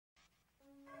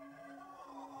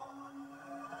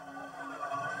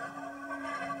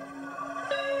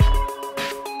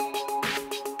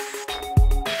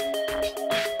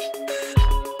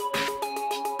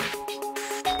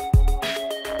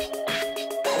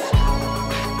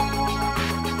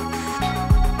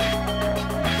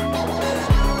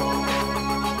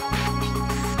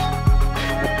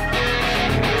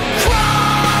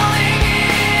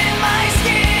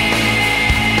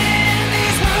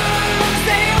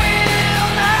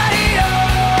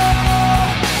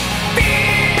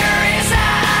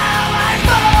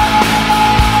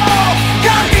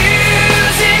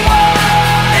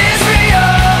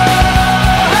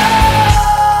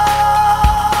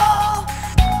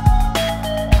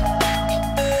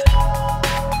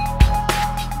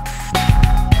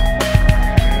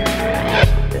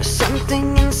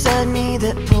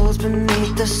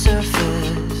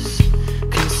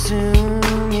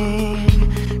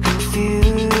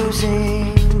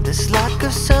confusing. This lack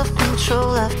of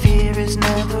self-control I fear is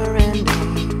never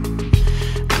ending.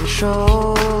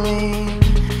 Controlling,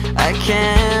 I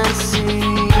can't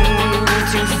seem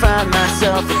to find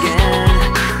myself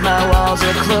again. My walls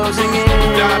are closing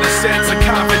in. Not a sense of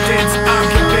confidence, I'm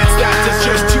convinced that there's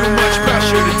just too much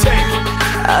pressure to take.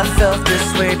 I felt this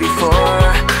way before,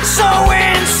 so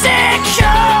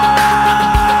insecure.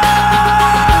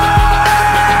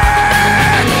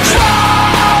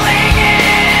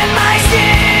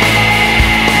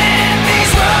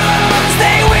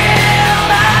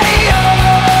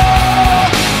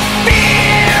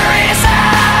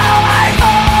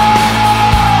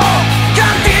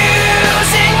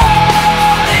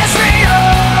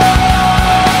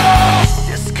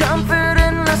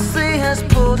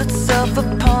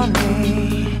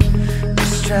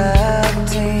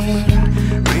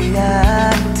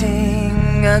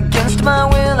 Against my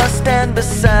will I stand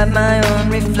beside my own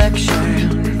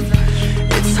reflection.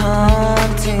 It's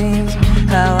haunting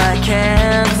how I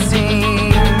can't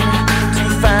seem to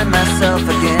find myself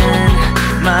again.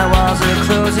 My walls are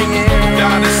closing in.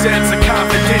 Not a sense of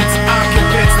confidence, I'm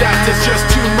convinced that there's just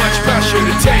too much pressure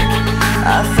to take.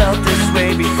 I felt this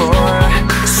way before,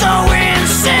 so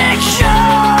insecure.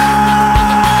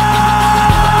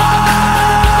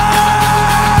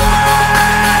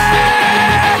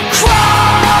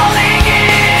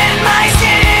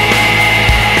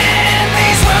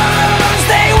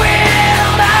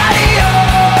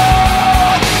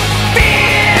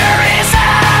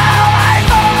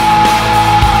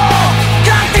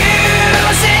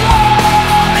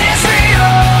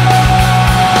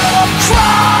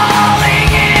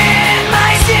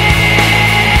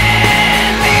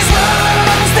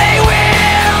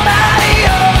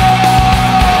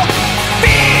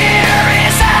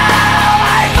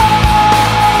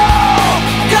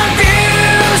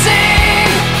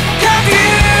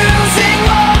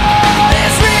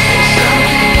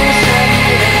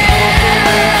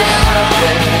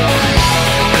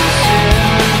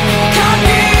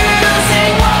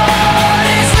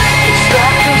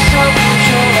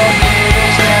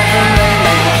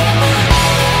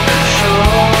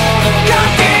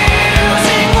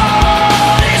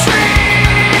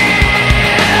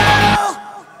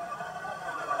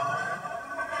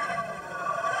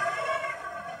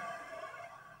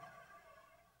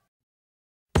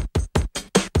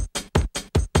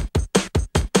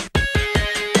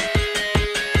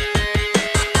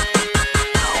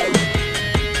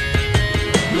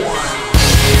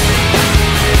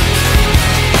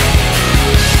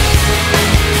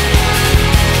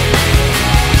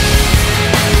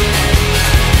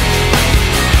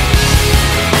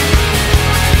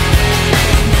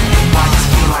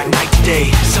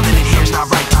 Something in here's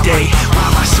not right today. Why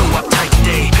am I so uptight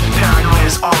today? Paranoia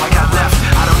is all I got left.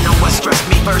 I don't know what stressed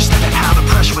me first and how the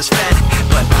pressure was fed,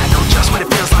 but I know just what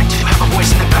it feels like to have a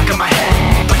voice in the back of my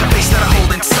head. Like a face that I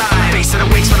hold inside, face that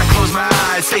awakes when I close my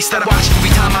eyes, face that I watch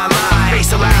every time I lie, face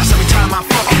that laughs every time I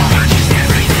fall.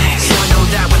 So I know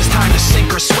that when it's time to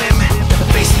sink or swim, the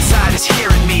face inside is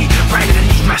hearing me right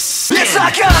underneath my skin. It's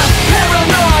like a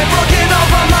paranoid broken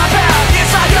over my path.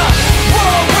 It's like a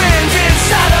whirlwind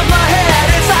inside of my head.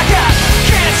 It's like I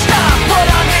can't stop what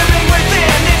I'm hearing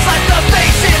within. It's like the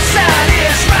face inside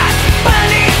is right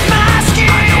beneath my skin.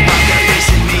 I know I've got a face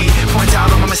in me, point out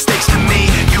all my mistakes to me.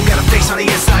 You got a face on the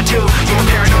inside too. Your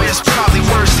paranoia is probably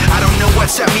worse. I don't know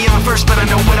what set me on first, but I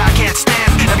know what I can't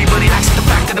stand. Everybody acts, the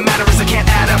fact of the matter is I can't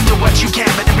add up to what you can,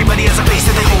 but everybody has a face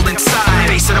that they hold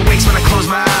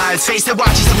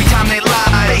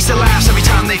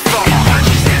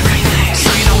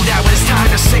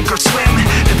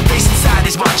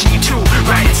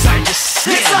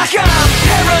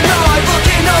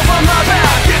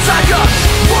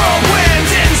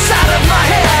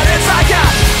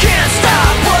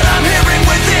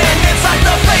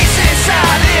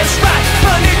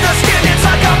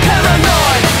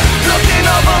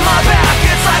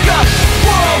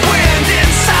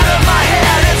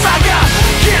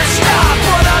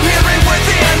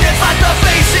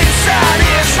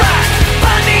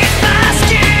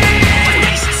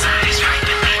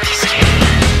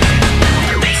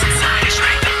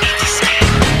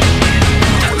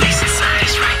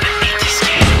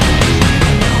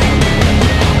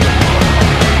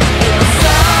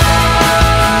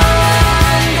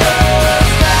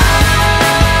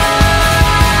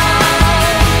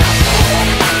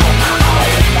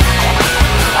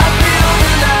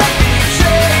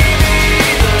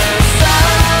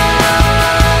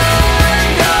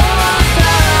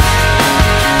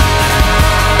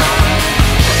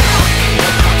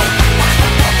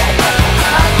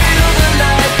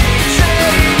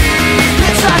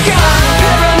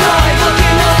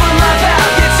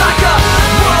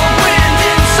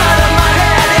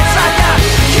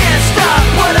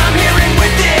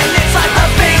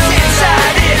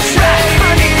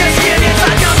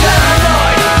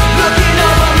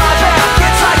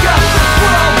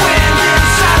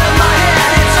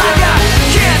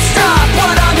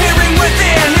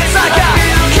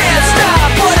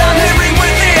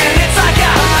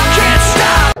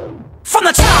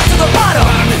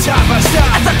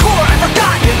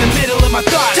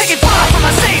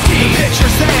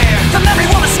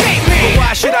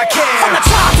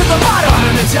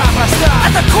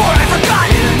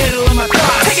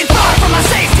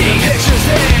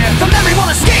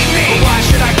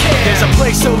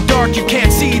day so dark you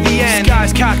can't see the end.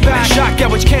 Skies cocked back, shock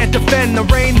at which can't defend. The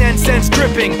rain then sends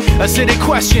dripping acidic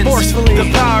questions, forcefully the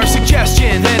power of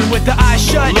suggestion. Then with the eyes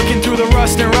shut, looking through the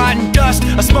rust and rotten dust,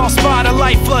 a small spot of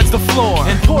light floods the floor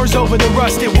and pours over the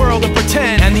rusted world of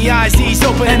pretend. And the eyes ease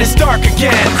open and it's dark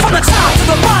again. From the top to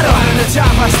the bottom, at the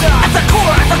top I stop, at the corner